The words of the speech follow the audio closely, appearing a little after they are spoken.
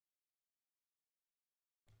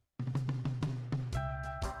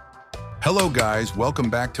Hello guys,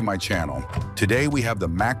 welcome back to my channel. Today we have the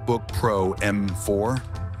MacBook Pro M4.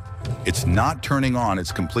 It's not turning on,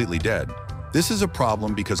 it's completely dead. This is a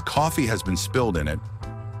problem because coffee has been spilled in it.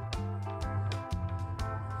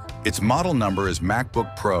 Its model number is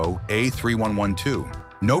MacBook Pro A3112.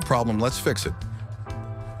 No problem, let's fix it.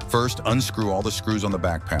 First, unscrew all the screws on the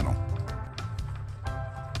back panel.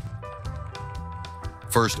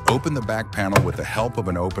 First, open the back panel with the help of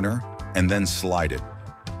an opener and then slide it.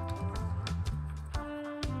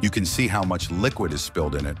 You can see how much liquid is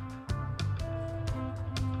spilled in it.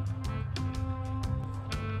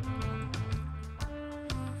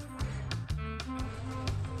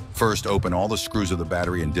 First, open all the screws of the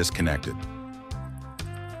battery and disconnect it.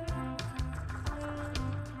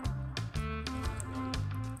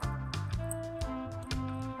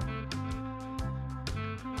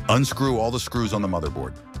 Unscrew all the screws on the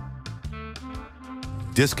motherboard.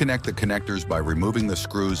 Disconnect the connectors by removing the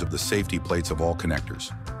screws of the safety plates of all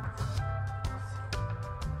connectors.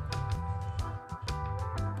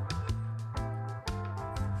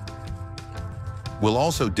 We'll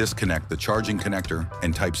also disconnect the charging connector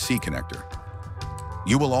and Type-C connector.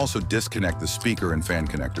 You will also disconnect the speaker and fan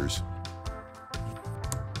connectors.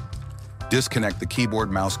 Disconnect the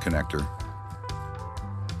keyboard mouse connector.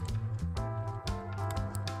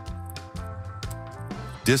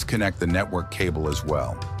 Disconnect the network cable as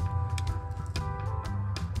well.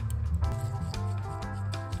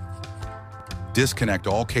 Disconnect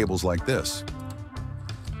all cables like this.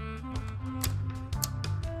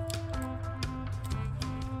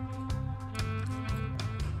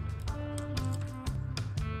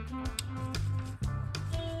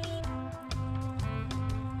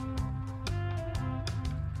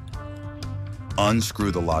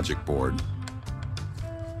 Unscrew the logic board.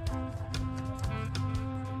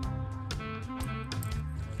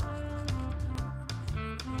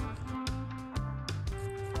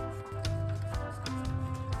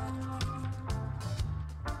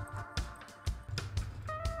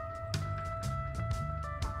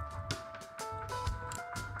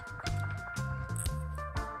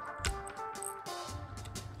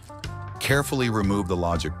 Carefully remove the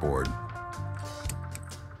logic board.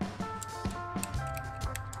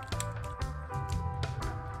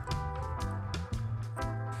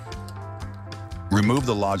 Remove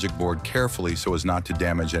the logic board carefully so as not to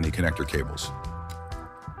damage any connector cables.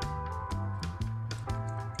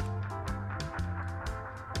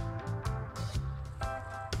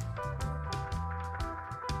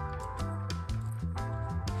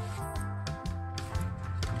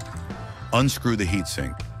 Unscrew the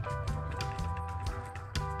heatsink.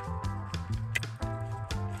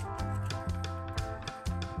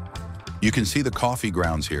 You can see the coffee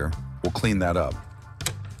grounds here. We'll clean that up.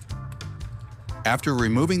 After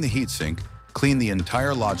removing the heatsink, clean the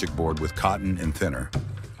entire logic board with cotton and thinner.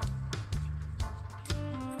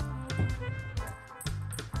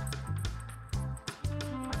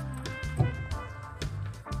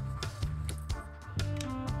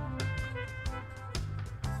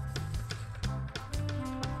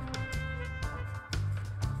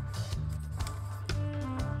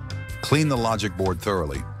 Clean the logic board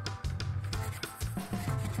thoroughly.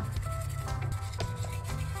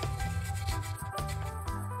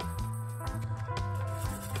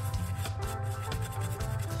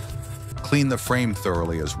 Clean the frame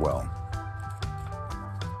thoroughly as well.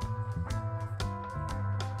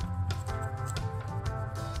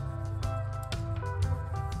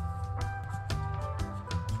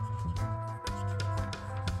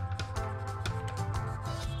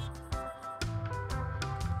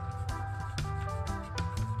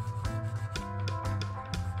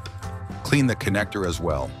 Clean the connector as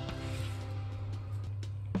well.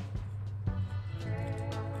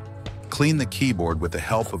 Clean the keyboard with the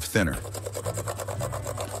help of thinner.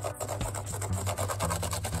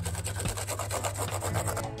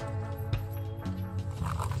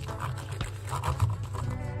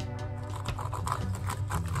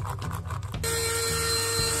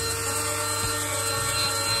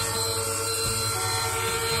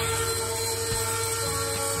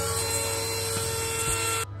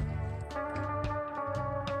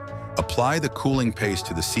 Apply the cooling paste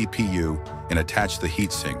to the CPU and attach the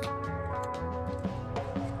heatsink.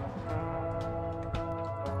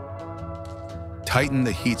 Tighten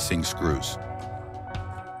the heatsink screws.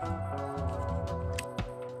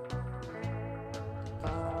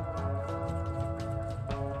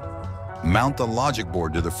 Mount the logic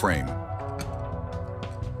board to the frame.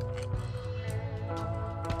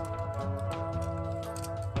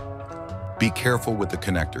 Be careful with the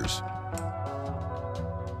connectors.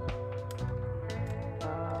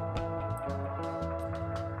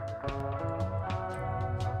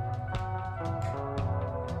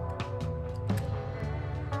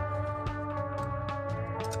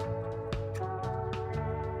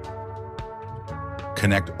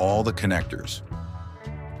 Connect all the connectors.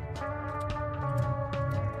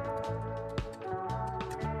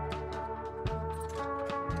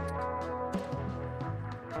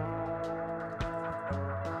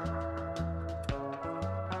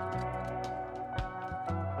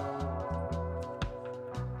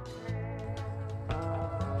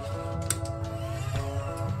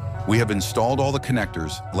 We have installed all the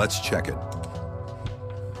connectors. Let's check it.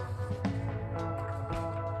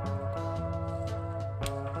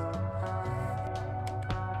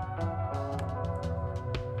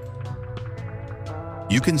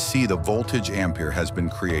 You can see the voltage ampere has been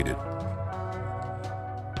created.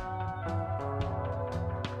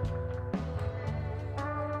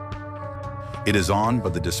 It is on,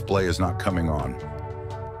 but the display is not coming on.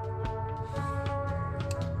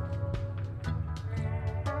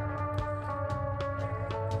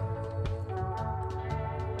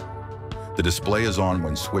 The display is on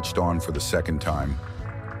when switched on for the second time.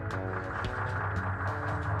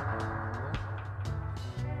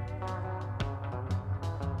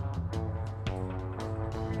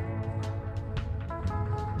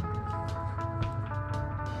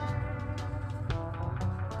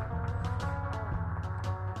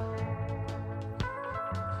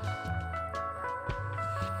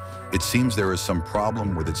 It seems there is some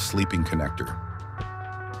problem with its sleeping connector.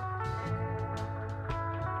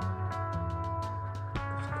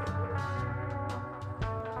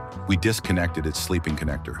 We disconnected its sleeping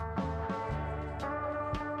connector.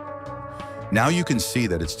 Now you can see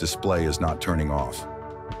that its display is not turning off.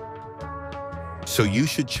 So you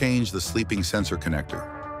should change the sleeping sensor connector.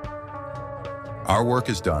 Our work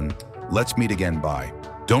is done. Let's meet again. Bye.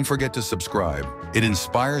 Don't forget to subscribe. It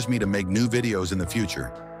inspires me to make new videos in the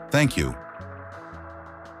future. Thank you.